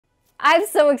I'm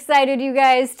so excited, you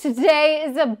guys. Today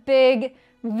is a big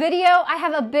video. I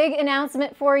have a big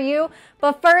announcement for you,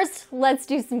 but first, let's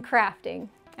do some crafting.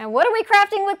 And what are we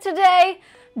crafting with today?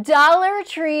 Dollar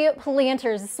Tree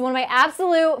planters. This is one of my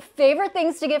absolute favorite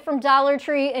things to get from Dollar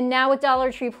Tree, and now with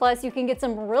Dollar Tree Plus, you can get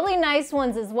some really nice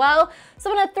ones as well. So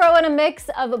I'm gonna throw in a mix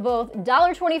of both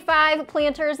 $1.25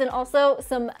 planters and also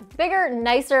some bigger,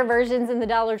 nicer versions in the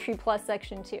Dollar Tree Plus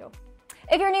section too.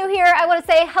 If you're new here, I want to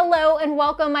say hello and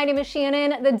welcome. My name is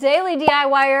Shannon, the Daily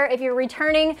DIYer. If you're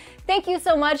returning, thank you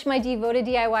so much, my devoted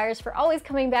DIYers, for always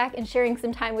coming back and sharing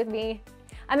some time with me.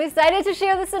 I'm excited to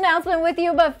share this announcement with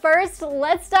you, but first,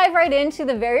 let's dive right into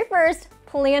the very first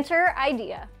planter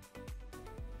idea.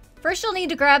 First, you'll need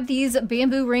to grab these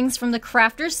bamboo rings from the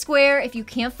Crafter's Square. If you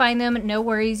can't find them, no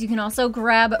worries. You can also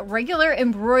grab regular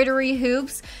embroidery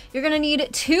hoops. You're gonna need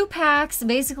 2 packs,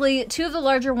 basically 2 of the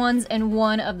larger ones and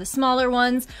 1 of the smaller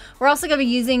ones. We're also gonna be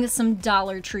using some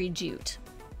Dollar Tree jute.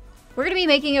 We're gonna be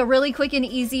making a really quick and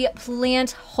easy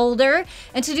plant holder.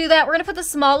 And to do that, we're gonna put the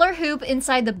smaller hoop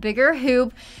inside the bigger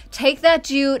hoop, take that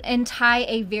jute and tie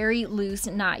a very loose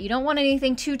knot. You don't want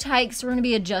anything too tight, so we're gonna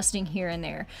be adjusting here and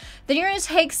there. Then you're gonna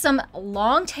take some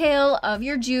long tail of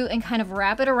your jute and kind of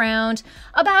wrap it around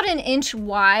about 1 inch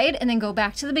wide, and then go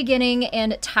back to the beginning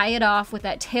and tie it off with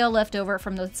that tail left over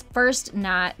from the first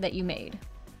knot that you made.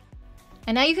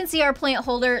 And now you can see our plant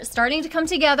holder starting to come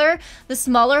together. The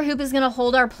smaller hoop is gonna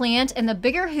hold our plant, and the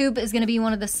bigger hoop is gonna be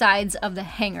one of the sides of the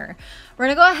hanger. We're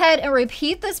gonna go ahead and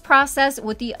repeat this process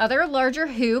with the other larger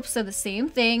hoop, so the same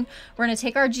thing. We're gonna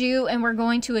take our jute and we're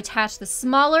going to attach the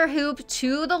smaller hoop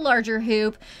to the larger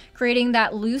hoop, creating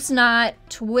that loose knot,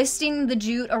 twisting the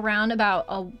jute around about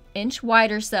 1 inch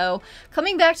wide or so,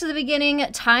 coming back to the beginning,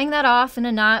 tying that off in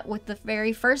a knot with the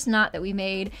very first knot that we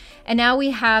made. And now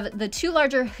we have the 2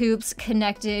 larger hoops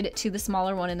connected to the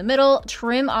smaller one in the middle.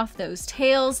 Trim off those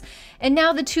tails, and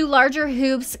now the 2 larger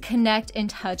hoops connect and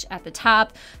touch at the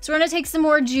top. So we're gonna take some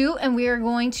more jute and we are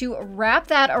going to wrap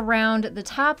that around the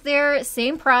top there.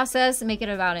 Same process, make it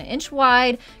about 1 inch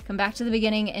wide, come back to the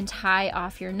beginning and tie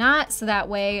off your knot, so that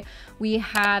way we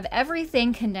have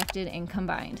everything connected and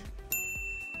combined.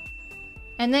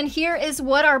 And then here is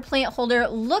what our plant holder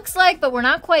looks like, but we're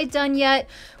not quite done yet.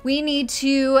 We need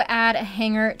to add a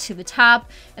hanger to the top,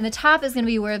 and the top is gonna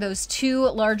be where those 2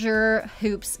 larger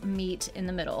hoops meet in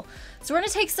the middle. So we're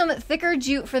gonna take some thicker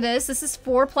jute for this. This is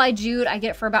 4-ply jute. I get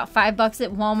it for about $5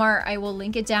 at Walmart. I will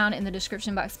link it down in the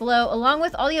description box below, along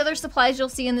with all the other supplies you'll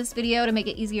see in this video to make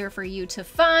it easier for you to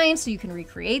find so you can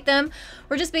recreate them.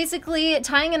 We're just basically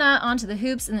tying a knot onto the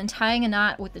hoops and then tying a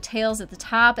knot with the tails at the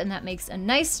top, and that makes a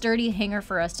nice sturdy hanger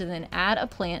for us to then add a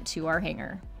plant to our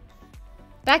hanger.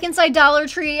 Back inside Dollar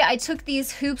Tree, I took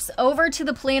these hoops over to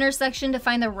the planter section to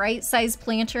find the right size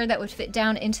planter that would fit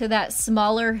down into that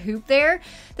smaller hoop there.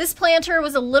 This planter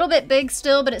was a little bit big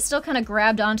still, but it still kind of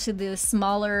grabbed onto the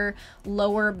smaller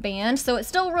lower band, so it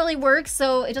still really works.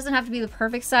 So it doesn't have to be the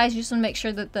perfect size. You just want to make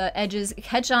sure that the edges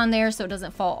catch on there so it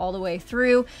doesn't fall all the way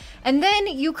through. And then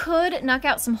you could knock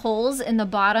out some holes in the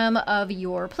bottom of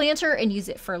your planter and use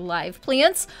it for live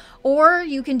plants, or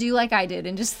you can do like I did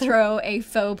and just throw a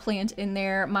faux plant in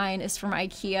there. Mine is from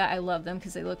IKEA. I love them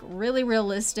because they look really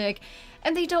realistic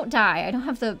and they don't die. I don't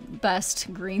have the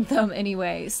best green thumb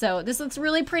anyway. So this looks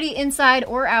really pretty inside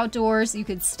or outdoors. You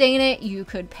could stain it, you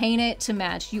could paint it to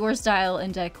match your style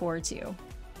and decor too.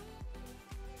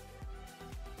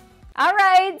 All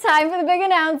right, time for the big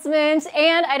announcement.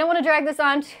 And I don't want to drag this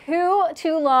on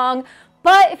too long,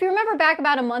 but if you remember back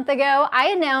about a month ago, I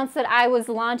announced that I was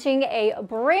launching a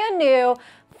brand new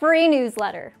free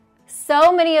newsletter.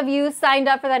 So many of you signed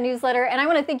up for that newsletter, and I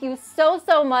want to thank you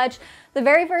so much. The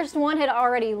very first one had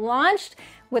already launched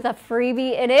with a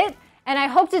freebie in it, and I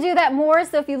hope to do that more.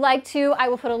 So if you'd like to, I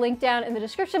will put a link down in the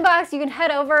description box. You can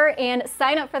head over and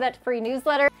sign up for that free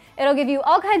newsletter. It'll give you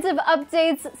all kinds of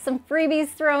updates, some freebies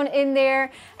thrown in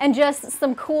there, and just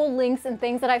some cool links and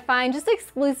things that I find, just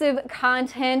exclusive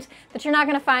content that you're not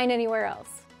going to find anywhere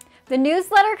else. The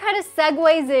newsletter kind of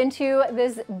segues into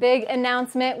this big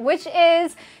announcement, which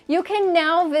is you can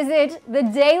now visit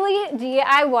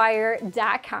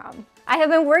TheDailyDIYer.com. I have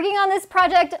been working on this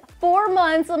project for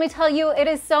months. Let me tell you, it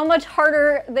is so much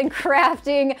harder than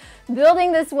crafting,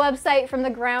 building this website from the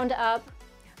ground up.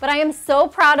 But I am so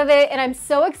proud of it, and I'm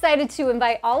so excited to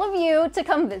invite all of you to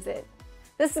come visit.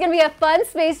 This is gonna be a fun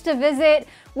space to visit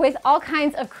with all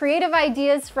kinds of creative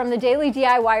ideas from the Daily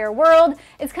DIYer world.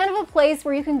 It's kind of a place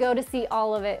where you can go to see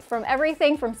all of it, from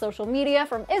everything from social media,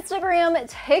 from Instagram,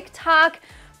 TikTok,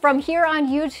 from here on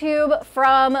YouTube,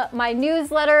 from my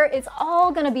newsletter. It's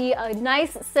all gonna be a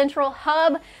nice central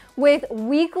hub with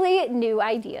weekly new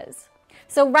ideas.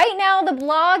 So right now the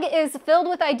blog is filled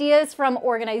with ideas from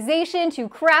organization to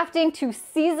crafting to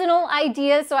seasonal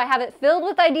ideas. So I have it filled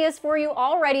with ideas for you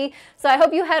already. So I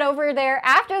hope you head over there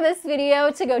after this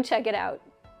video to go check it out.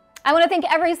 I want to thank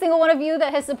every single one of you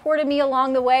that has supported me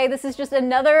along the way. This is just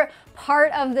another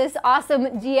part of this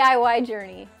awesome DIY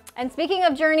journey. And speaking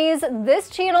of journeys, this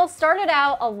channel started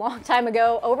out a long time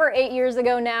ago, over 8 years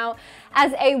ago now,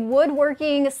 as a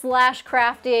woodworking slash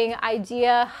crafting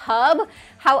idea hub.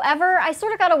 However, I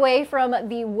sort of got away from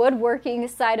the woodworking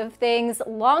side of things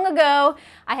long ago.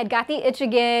 I had got the itch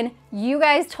again. You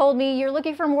guys told me you're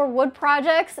looking for more wood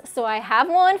projects, so I have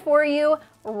one for you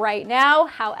right now.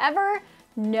 However,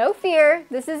 no fear,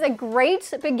 this is a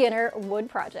great beginner wood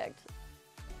project.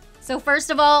 So first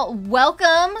of all,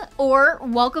 welcome or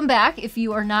welcome back if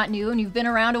you are not new and you've been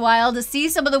around a while to see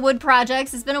some of the wood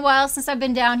projects. It's been a while since I've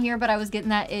been down here, but I was getting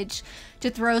that itch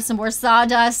to throw some more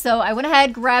sawdust. So I went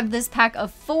ahead, grabbed this pack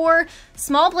of 4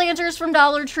 small planters from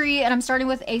Dollar Tree, and I'm starting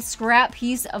with a scrap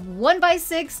piece of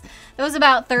 1x6 that was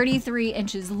about 33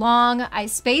 inches long. I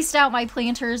spaced out my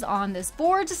planters on this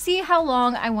board to see how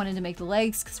long I wanted to make the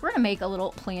legs, because we're gonna make a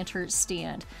little planter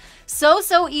stand.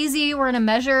 So easy. We're gonna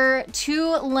measure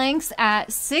 2 lengths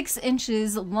at 6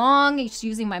 inches long. Just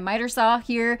using my miter saw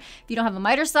here. If you don't have a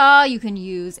miter saw, you can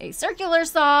use a circular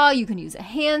saw, you can use a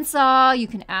hand saw, you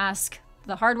can ask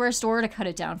the hardware store to cut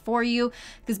it down for you,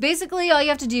 because basically all you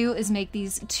have to do is make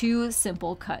these 2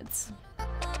 simple cuts.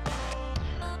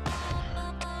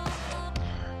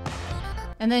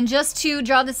 And then just to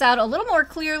draw this out a little more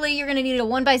clearly, you're gonna need a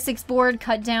 1x6 board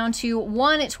cut down to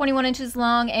 1 at 21 inches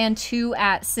long and 2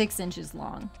 at 6 inches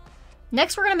long.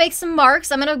 Next, we're gonna make some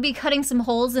marks. I'm gonna be cutting some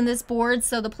holes in this board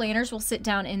so the planters will sit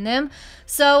down in them.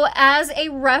 So as a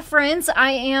reference,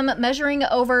 I am measuring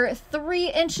over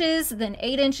 3 inches, then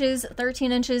 8 inches,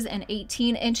 13 inches, and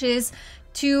 18 inches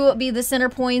to be the center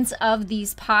points of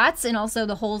these pots, and also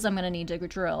the holes I'm going to need to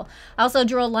drill. I also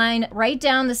drew a line right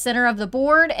down the center of the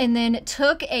board and then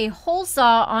took a hole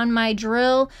saw on my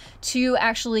drill to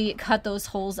actually cut those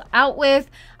holes out with.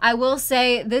 I will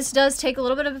say this does take a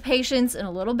little bit of patience and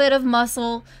a little bit of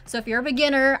muscle, so if you're a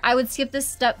beginner, I would skip this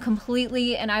step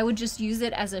completely and I would just use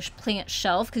it as a plant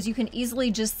shelf, because you can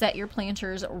easily just set your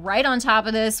planters right on top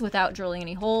of this without drilling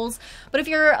any holes. But if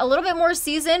you're a little bit more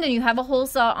seasoned and you have a hole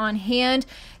saw on hand,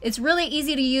 it's really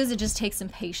easy to use. It just takes some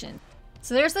patience.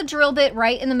 So there's the drill bit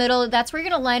right in the middle. That's where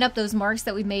you're gonna line up those marks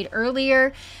that we made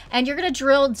earlier. And you're gonna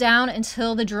drill down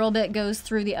until the drill bit goes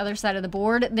through the other side of the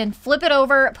board. Then flip it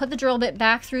over, put the drill bit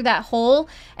back through that hole,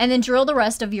 and then drill the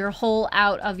rest of your hole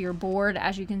out of your board,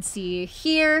 as you can see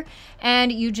here.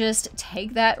 And you just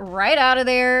take that right out of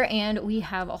there, and we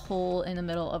have a hole in the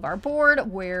middle of our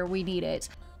board where we need it.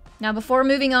 Now, before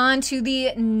moving on to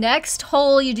the next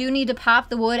hole, you do need to pop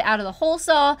the wood out of the hole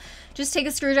saw. Just take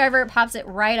a screwdriver, it pops it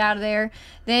right out of there.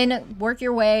 Then work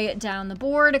your way down the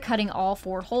board, cutting all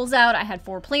 4 holes out. I had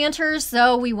 4 planters,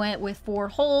 so we went with 4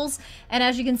 holes. And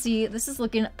as you can see, this is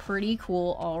looking pretty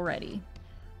cool already.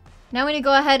 Now I'm going to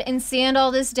go ahead and sand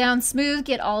all this down smooth,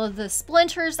 get all of the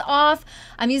splinters off.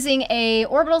 I'm using a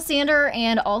orbital sander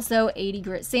and also 80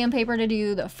 grit sandpaper to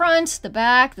do the front, the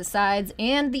back, the sides,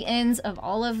 and the ends of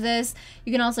all of this.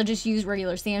 You can also just use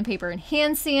regular sandpaper and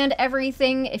hand sand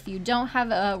everything. If you don't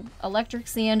have an electric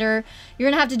sander, you're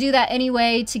going to have to do that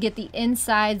anyway to get the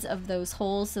insides of those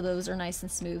holes so those are nice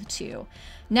and smooth too.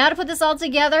 Now to put this all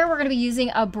together, we're going to be using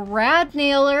a brad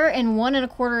nailer and 1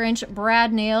 1/4 inch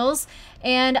brad nails.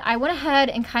 And I went ahead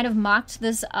and kind of mocked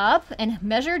this up and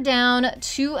measured down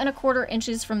 2 1/4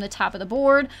 inches from the top of the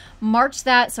board, marked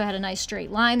that so I had a nice straight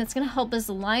line. That's going to help us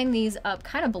line these up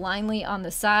kind of blindly on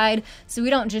the side so we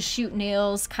don't just shoot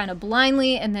nails kind of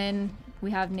blindly and then we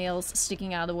have nails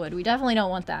sticking out of the wood. We definitely don't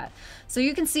want that. So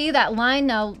you can see that line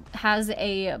now has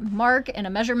a mark and a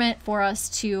measurement for us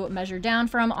to measure down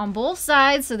from on both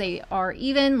sides so they are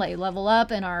even, they level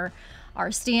up, and our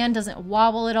stand doesn't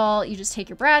wobble at all. You just take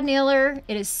your brad nailer.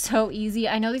 It is so easy.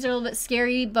 I know these are a little bit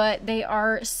scary, but they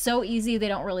are so easy. They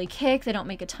don't really kick, they don't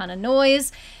make a ton of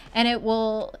noise, and it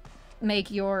will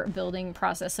make your building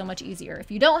process so much easier.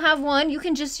 If you don't have one, you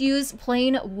can just use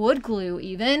plain wood glue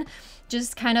even.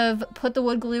 Just kind of put the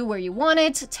wood glue where you want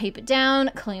it, tape it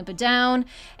down, clamp it down,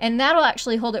 and that'll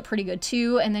actually hold it pretty good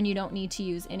too, and then you don't need to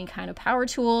use any kind of power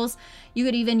tools. You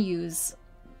could even use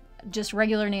just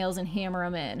regular nails and hammer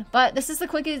them in. But this is the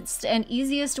quickest and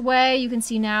easiest way. You can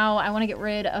see now I want to get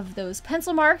rid of those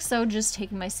pencil marks, so just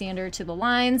taking my sander to the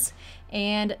lines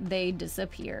and they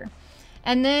disappear.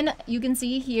 And then you can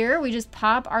see here, we just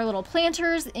pop our little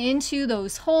planters into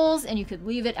those holes, and you could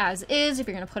leave it as is. If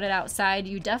you're gonna put it outside,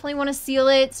 you definitely wanna seal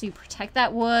it so you protect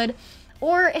that wood.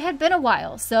 or it had been a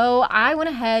while. So I went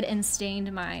ahead and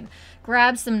stained mine.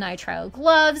 Grab some nitrile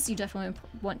gloves. You definitely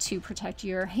want to protect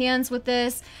your hands with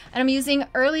this. And I'm using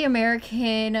Early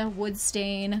American Wood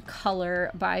Stain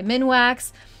Color by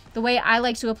Minwax. The way I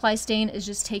like to apply stain is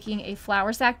just taking a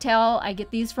flour sack towel. I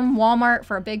get these from Walmart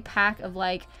for a big pack of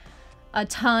like a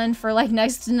ton for like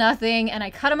next to nothing, and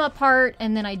I cut them apart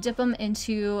and then I dip them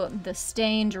into the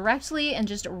stain directly and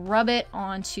just rub it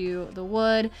onto the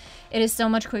wood. It is so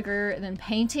much quicker than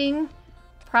painting.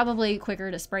 Probably quicker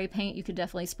to spray paint. You could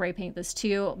definitely spray paint this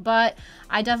too, but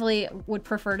I definitely would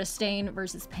prefer to stain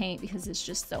versus paint because it's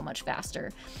just so much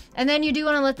faster. And then you do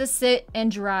want to let this sit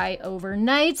and dry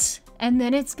overnight, and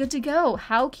then it's good to go.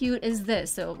 How cute is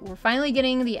this? So we're finally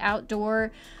getting the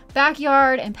outdoor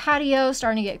backyard and patio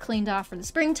starting to get cleaned off for the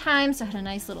springtime. So I had a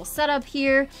nice little setup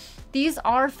here. These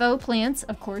are faux plants.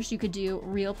 Of course, you could do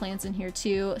real plants in here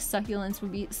too. Succulents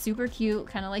would be super cute,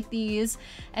 kind of like these.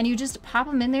 And you just pop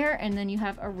them in there and then you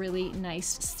have a really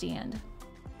nice stand.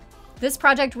 This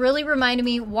project really reminded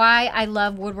me why I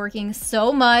love woodworking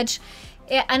so much.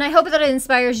 And I hope that it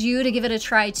inspires you to give it a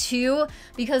try too,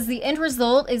 because the end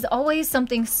result is always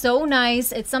something so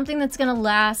nice. It's something that's gonna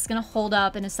last, gonna hold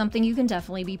up, and is something you can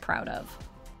definitely be proud of.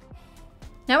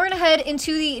 Now we're gonna head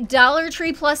into the Dollar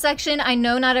Tree Plus section. I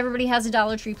know not everybody has a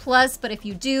Dollar Tree Plus, but if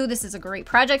you do, this is a great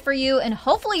project for you, and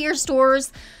hopefully your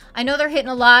stores, I know they're hitting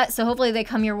a lot, so hopefully they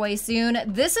come your way soon.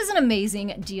 This is an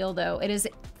amazing deal though. It is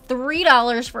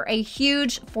 $3 for a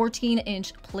huge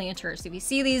 14-inch planter. So if you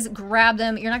see these, grab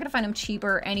them. You're not gonna find them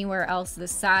cheaper anywhere else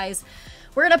this size.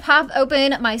 We're gonna pop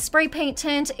open my spray paint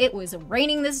tent. It was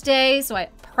raining this day, so I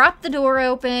propped the door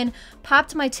open,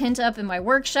 popped my tent up in my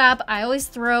workshop. I always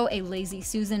throw a Lazy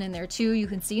Susan in there too. You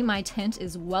can see my tent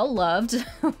is well loved.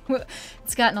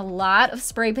 It's gotten a lot of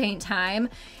spray paint time.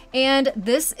 And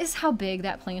this is how big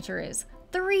that planter is.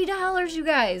 $3, you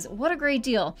guys. What a great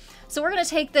deal. So we're gonna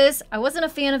take this. I wasn't a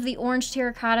fan of the orange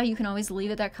terracotta. You can always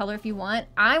leave it that color if you want.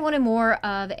 I wanted more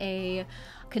of a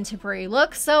contemporary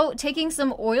look, so taking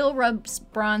some oil rub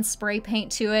bronze spray paint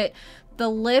to it. The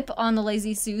lip on the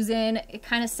Lazy Susan, it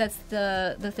kind of sets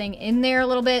the thing in there a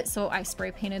little bit, so I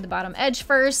spray painted the bottom edge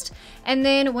first and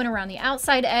then went around the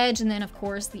outside edge, and then of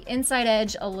course the inside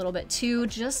edge a little bit too,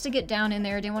 just to get down in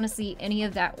there. Didn't want to see any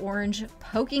of that orange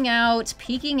poking out,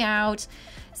 peeking out.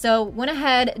 So went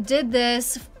ahead, did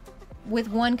this with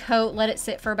one coat, let it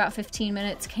sit for about 15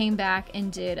 minutes, came back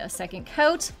and did a second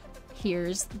coat.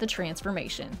 Here's the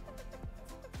transformation.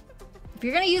 If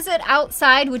you're gonna use it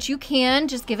outside, which you can,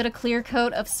 just give it a clear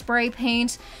coat of spray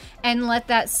paint and let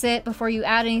that sit before you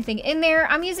add anything in there.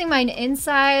 I'm using mine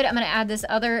inside. I'm gonna add this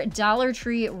other Dollar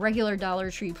Tree, regular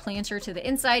Dollar Tree planter to the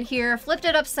inside here, flipped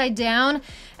it upside down, and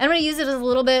I'm gonna use it as a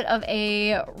little bit of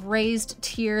a raised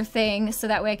tier thing so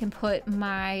that way I can put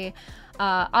my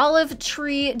olive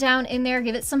tree down in there,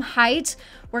 give it some height.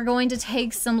 We're going to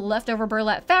take some leftover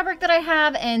burlap fabric that I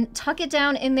have and tuck it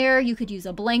down in there. You could use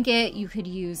a blanket, you could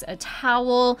use a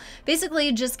towel,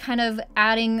 basically just kind of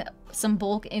adding some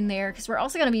bulk in there, because we're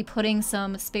also going to be putting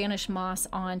some Spanish moss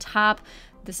on top.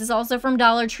 This is also from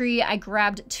Dollar Tree. I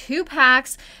grabbed 2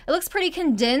 packs. It looks pretty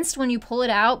condensed when you pull it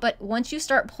out, but once you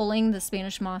start pulling the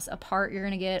Spanish moss apart, you're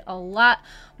going to get a lot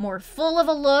more full of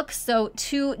a look. So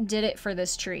 2 did it for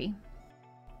this tree.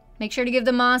 Make sure to give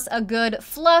the moss a good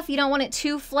fluff. You don't want it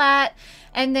too flat.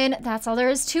 And then that's all there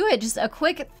is to it. Just a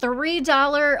quick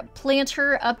 $3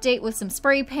 planter update with some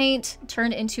spray paint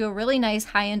turned into a really nice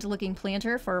high-end looking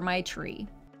planter for my tree.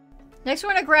 Next,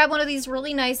 we're gonna grab one of these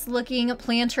really nice looking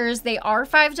planters. They are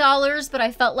 $5, but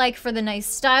I felt like for the nice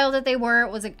style that they were,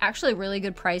 it was actually a really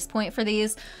good price point for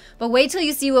these. But wait till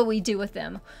you see what we do with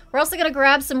them. We're also gonna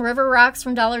grab some river rocks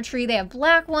from Dollar Tree. They have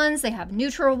black ones, they have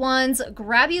neutral ones.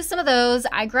 Grab you some of those.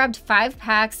 I grabbed 5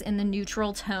 packs in the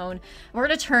neutral tone. We're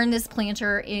gonna turn this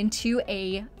planter into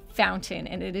a fountain,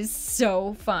 and it is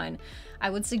so fun. I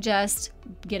would suggest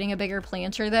getting a bigger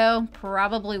planter though,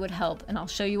 probably would help, and I'll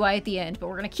show you why at the end, but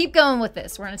we're gonna keep going with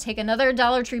this. We're gonna take another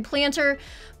Dollar Tree planter,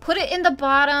 put it in the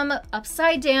bottom,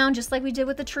 upside down, just like we did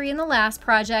with the tree in the last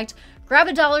project, grab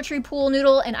a Dollar Tree pool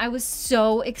noodle, and I was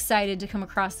so excited to come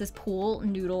across this pool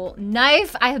noodle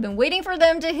knife. I have been waiting for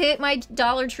them to hit my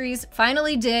Dollar Trees,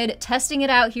 finally did, testing it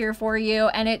out here for you,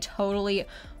 and it totally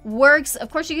works.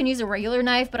 Of course, you can use a regular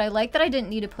knife, but I like that I didn't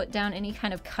need to put down any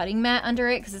kind of cutting mat under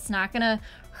it because it's not gonna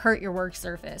hurt your work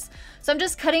surface. So I'm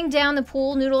just cutting down the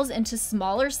pool noodles into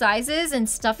smaller sizes and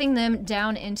stuffing them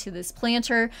down into this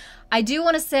planter. I do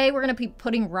want to say we're going to be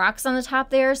putting rocks on the top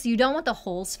there, so you don't want the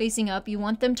holes facing up. You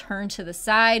want them turned to the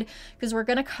side because we're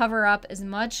going to cover up as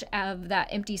much of that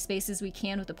empty space as we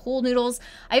can with the pool noodles.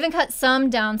 I even cut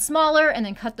some down smaller and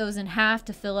then cut those in half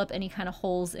to fill up any kind of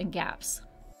holes and gaps.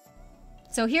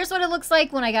 So here's what it looks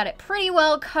like when I got it pretty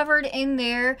well covered in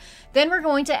there. Then we're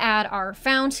going to add our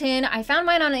fountain. I found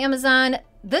mine on Amazon.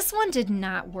 This one did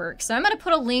not work. So I'm going to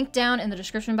put a link down in the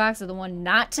description box of the one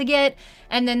not to get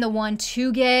and then the one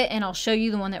to get, and I'll show you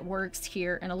the one that works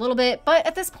here in a little bit. But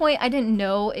at this point, I didn't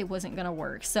know it wasn't going to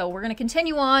work. So we're going to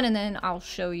continue on and then I'll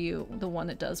show you the one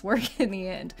that does work in the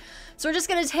end. So we're just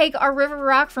going to take our river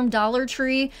rock from Dollar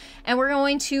Tree and we're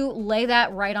going to lay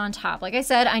that right on top. Like I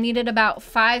said, I needed about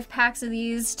 5 packs of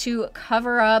these to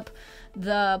cover up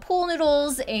the pool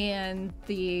noodles and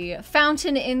the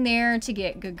fountain in there to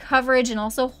get good coverage and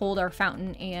also hold our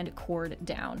fountain and cord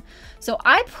down. So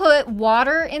I put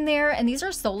water in there, and these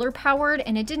are solar powered,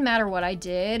 and it didn't matter what I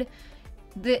did.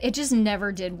 It just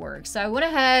never did work. So I went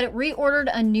ahead, reordered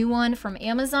a new one from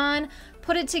Amazon,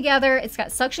 put it together. It's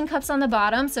got suction cups on the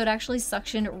bottom, so it actually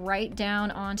suctioned right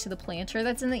down onto the planter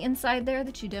that's in the inside there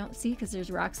that you don't see because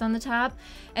there's rocks on the top,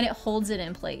 and it holds it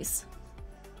in place.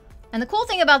 And the cool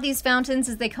thing about these fountains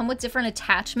is they come with different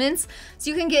attachments, so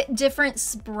you can get different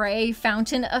spray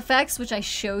fountain effects, which I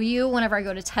show you whenever I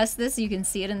go to test this, so you can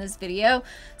see it in this video.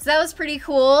 So that was pretty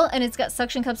cool, and it's got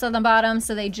suction cups on the bottom,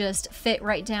 so they just fit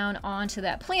right down onto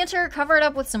that planter. Cover it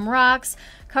up with some rocks,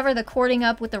 cover the cording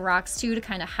up with the rocks too to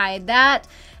kind of hide that.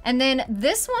 And then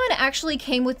this one actually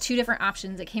came with 2 different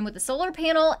options. It came with the solar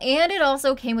panel and it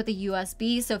also came with the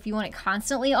USB. So if you want it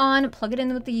constantly on, plug it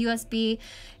in with the USB.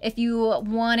 If you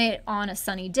want it on a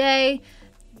sunny day,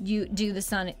 you do the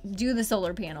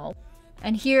solar panel.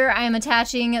 And here I am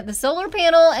attaching the solar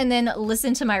panel, and then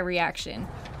listen to my reaction.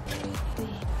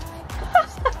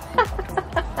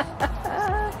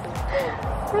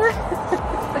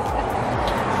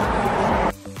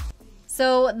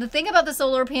 So the thing about the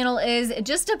solar panel is it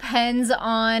just depends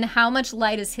on how much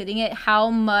light is hitting it,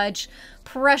 how much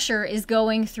pressure is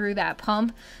going through that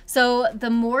pump. So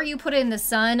the more you put it in the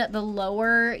sun, the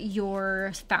lower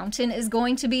your fountain is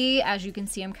going to be. As you can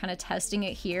see, I'm kind of testing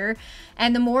it here.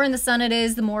 And the more in the sun it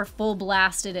is, the more full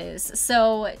blast it is.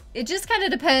 So it just kind of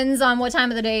depends on what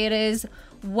time of the day it is,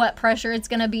 what pressure it's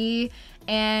gonna be.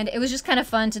 And it was just kind of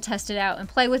fun to test it out and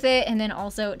play with it, and then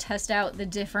also test out the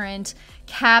different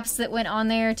caps that went on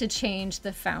there to change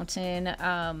the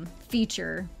fountain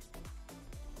feature.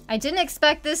 I didn't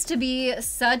expect this to be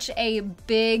such a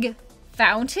big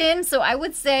fountain, so I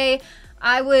would say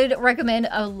I would recommend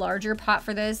a larger pot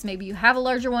for this. Maybe you have a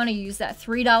larger one, or you use that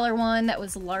 $3 one that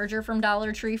was larger from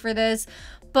Dollar Tree for this,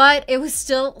 but it was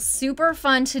still super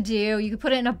fun to do. You could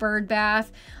put it in a bird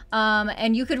bath.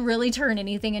 And you could really turn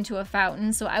anything into a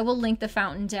fountain. So I will link the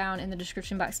fountain down in the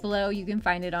description box below. You can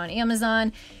find it on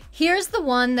Amazon. Here's the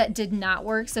one that did not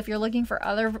work. So if you're looking for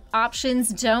other options,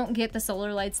 don't get the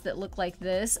solar lights that look like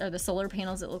this, or the solar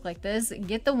panels that look like this.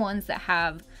 Get the ones that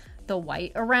have the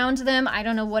white around them. I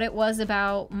don't know what it was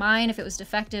about mine, if it was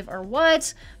defective or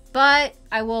what, but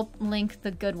I will link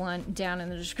the good one down in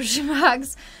the description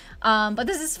box. But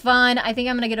this is fun. I think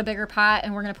I'm gonna get a bigger pot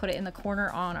and we're gonna put it in the corner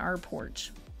on our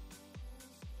porch.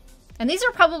 And these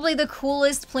are probably the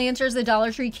coolest planters the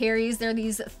Dollar Tree carries. They're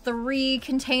these 3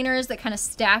 containers that kind of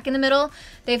stack in the middle.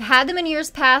 They've had them in years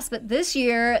past, but this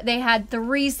year they had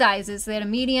 3 sizes. They had a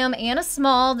medium and a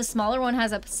small. The smaller one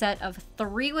has a set of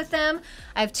 3 with them.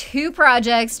 I have 2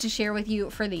 projects to share with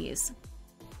you for these.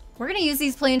 We're gonna use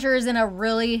these planters in a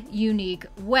really unique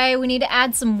way. We need to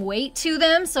add some weight to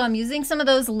them, so I'm using some of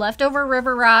those leftover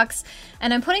river rocks,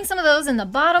 and I'm putting some of those in the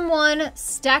bottom one,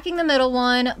 stacking the middle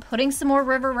one, putting some more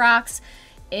river rocks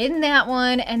in that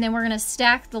one, and then we're gonna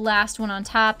stack the last one on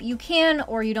top. You can,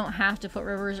 or you don't have to put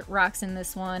river rocks in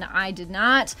this one. I did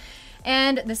not.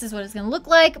 And this is what it's gonna look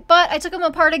like, but I took them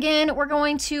apart again. We're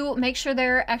going to make sure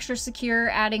they're extra secure,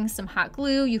 adding some hot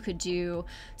glue. You could do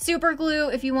super glue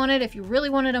if you wanted, if you really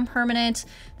wanted them permanent.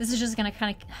 This is just gonna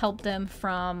kind of help them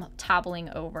from toppling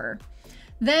over.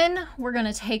 Then we're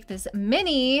gonna take this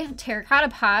mini terracotta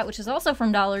pot, which is also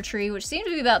from Dollar Tree, which seemed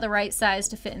to be about the right size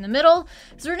to fit in the middle.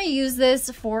 So we're gonna use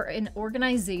this for an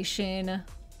organization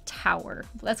tower.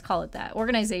 Let's call it that,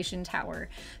 organization tower.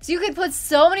 So you could put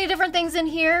so many different things in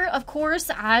here. Of course,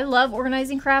 I love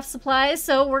organizing craft supplies,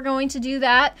 so we're going to do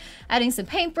that. Adding some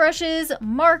paintbrushes,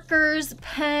 markers,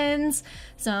 pens,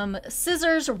 some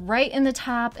scissors right in the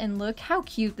top, and look how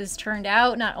cute this turned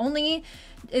out. Not only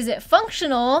is it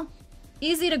functional,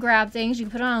 easy to grab things, you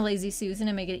can put it on a Lazy Susan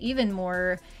and make it even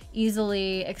more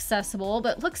easily accessible,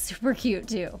 but looks super cute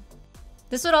too.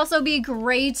 This would also be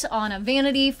great on a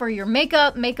vanity for your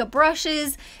makeup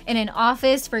brushes, in an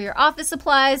office for your office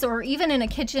supplies, or even in a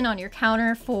kitchen on your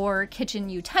counter for kitchen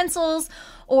utensils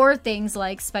or things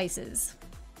like spices.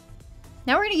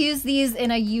 Now we're going to use these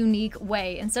in a unique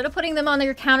way. Instead of putting them on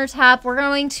your countertop, we're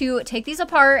going to take these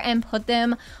apart and put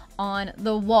them on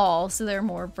the wall so they're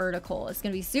more vertical. It's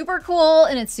going to be super cool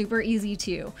and it's super easy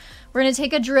too. We're going to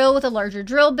take a drill with a larger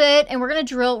drill bit and we're going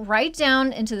to drill right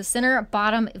down into the center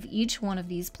bottom of each one of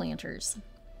these planters.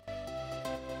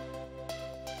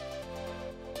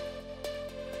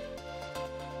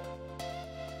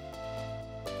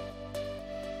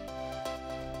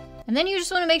 And then you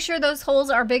just want to make sure those holes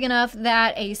are big enough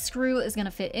that a screw is going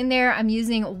to fit in there. I'm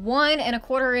using 1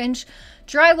 1/4 inch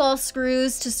drywall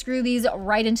screws to screw these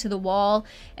right into the wall.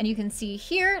 And you can see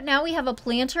here, now we have a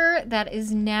planter that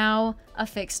is now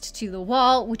affixed to the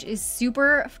wall, which is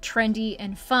super trendy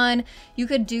and fun. You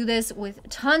could do this with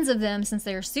tons of them since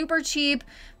they're super cheap.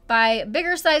 Buy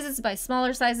bigger sizes, buy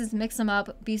smaller sizes, mix them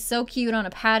up. Be so cute on a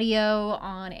patio,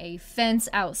 on a fence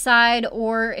outside,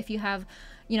 or if you have,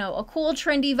 you know, a cool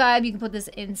trendy vibe, you can put this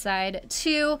inside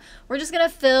too. We're just gonna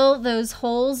fill those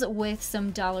holes with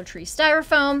some Dollar Tree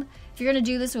styrofoam. If you're gonna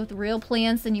do this with real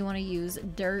plants, then you wanna use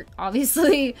dirt,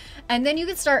 obviously. And then you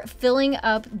can start filling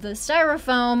up the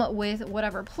styrofoam with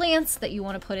whatever plants that you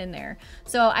wanna put in there.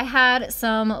 So I had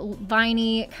some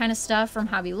viney kind of stuff from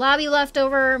Hobby Lobby left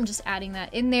over. I'm just adding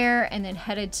that in there, and then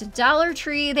headed to Dollar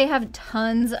Tree. They have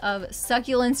tons of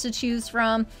succulents to choose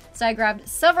from. So I grabbed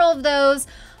several of those.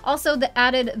 Also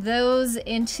added those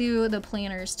into the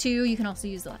planters too. You can also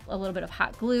use a little bit of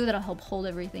hot glue that'll help hold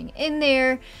everything in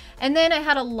there. And then I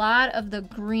had a lot of the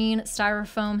green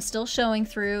styrofoam still showing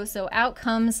through. So out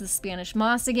comes the Spanish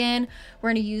moss again. We're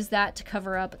gonna use that to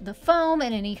cover up the foam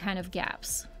and any kind of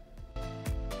gaps.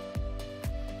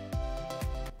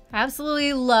 I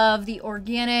absolutely love the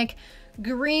organic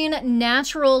green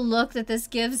natural look that this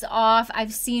gives off.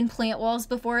 I've seen plant walls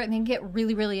before and they get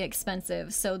really, really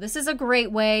expensive. So this is a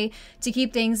great way to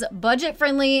keep things budget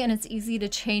friendly, and it's easy to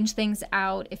change things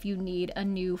out if you need a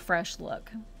new fresh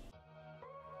look.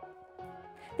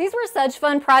 These were such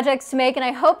fun projects to make, and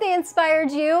I hope they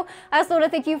inspired you. I also want to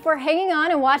thank you for hanging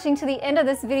on and watching to the end of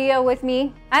this video with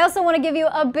me. I also want to give you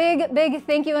a big, big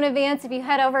thank you in advance if you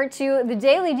head over to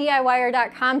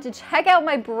TheDailyDIYer.com to check out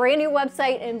my brand new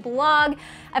website and blog.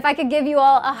 If I could give you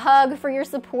all a hug for your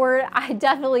support, I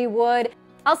definitely would.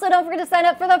 Also, don't forget to sign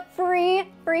up for the free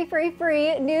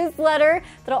newsletter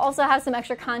that'll also have some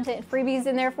extra content and freebies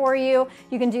in there for you.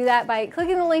 You can do that by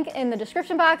clicking the link in the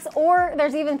description box, or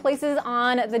there's even places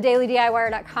on the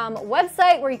TheDailyDIYer.com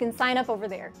website where you can sign up over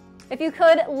there. If you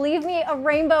could, leave me a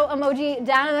rainbow emoji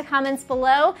down in the comments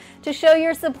below to show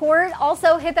your support.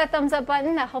 Also, hit that thumbs up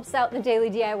button. That helps out the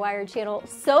Daily DIYer channel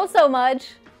so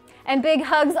much. And big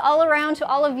hugs all around to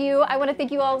all of you. I want to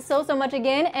thank you all so much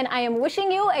again, and I am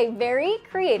wishing you a very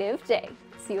creative day.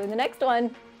 See you in the next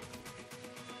one.